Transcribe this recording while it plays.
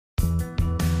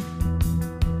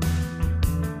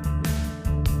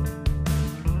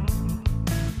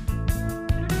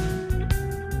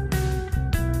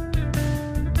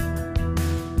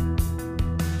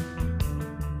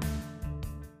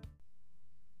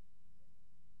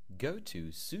go to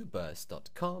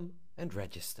zooburst.com and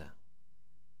register.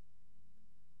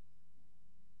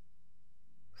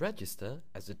 Register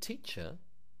as a teacher.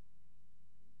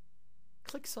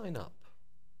 Click Sign Up.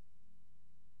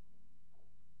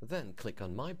 Then click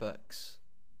on My Books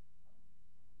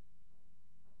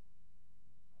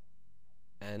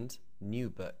and New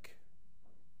Book.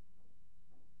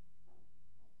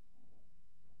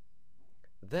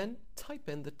 Then type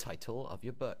in the title of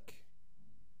your book.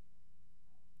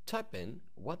 Type in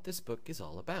what this book is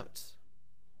all about.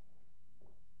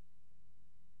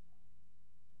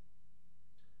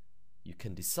 You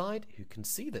can decide who can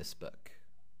see this book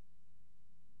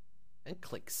and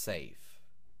click Save.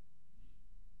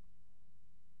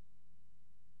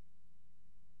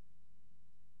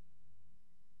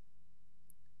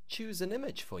 Choose an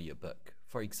image for your book.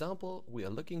 For example, we are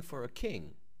looking for a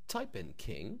king. Type in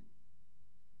king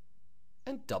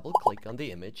and double-click on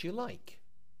the image you like.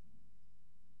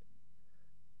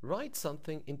 Write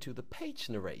something into the page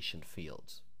narration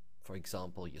field. For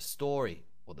example, your story,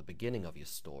 or the beginning of your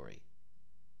story,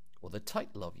 or the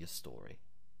title of your story.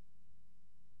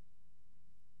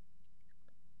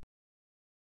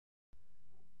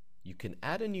 You can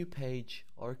add a new page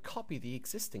or copy the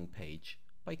existing page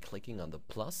by clicking on the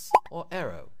plus or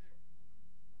arrow.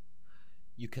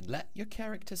 You can let your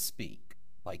characters speak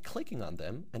by clicking on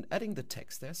them and adding the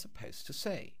text they're supposed to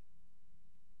say.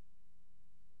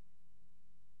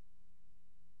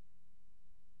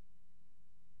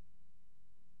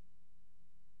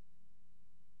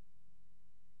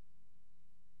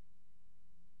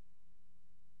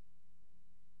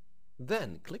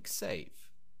 Then click Save.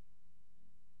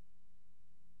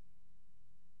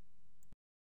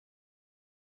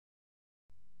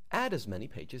 Add as many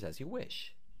pages as you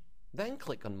wish. Then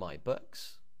click on My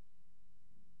Books.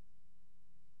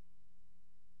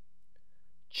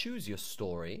 Choose your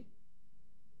story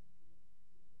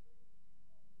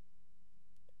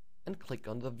and click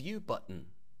on the View button.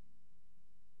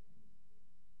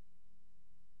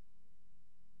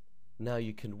 Now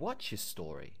you can watch your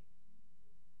story.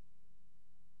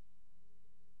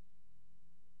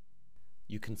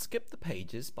 You can skip the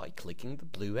pages by clicking the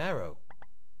blue arrow.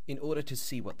 In order to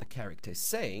see what the character is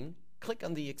saying, click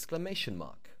on the exclamation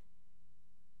mark.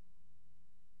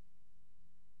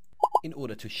 In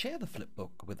order to share the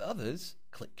flipbook with others,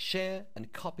 click Share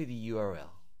and copy the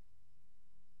URL.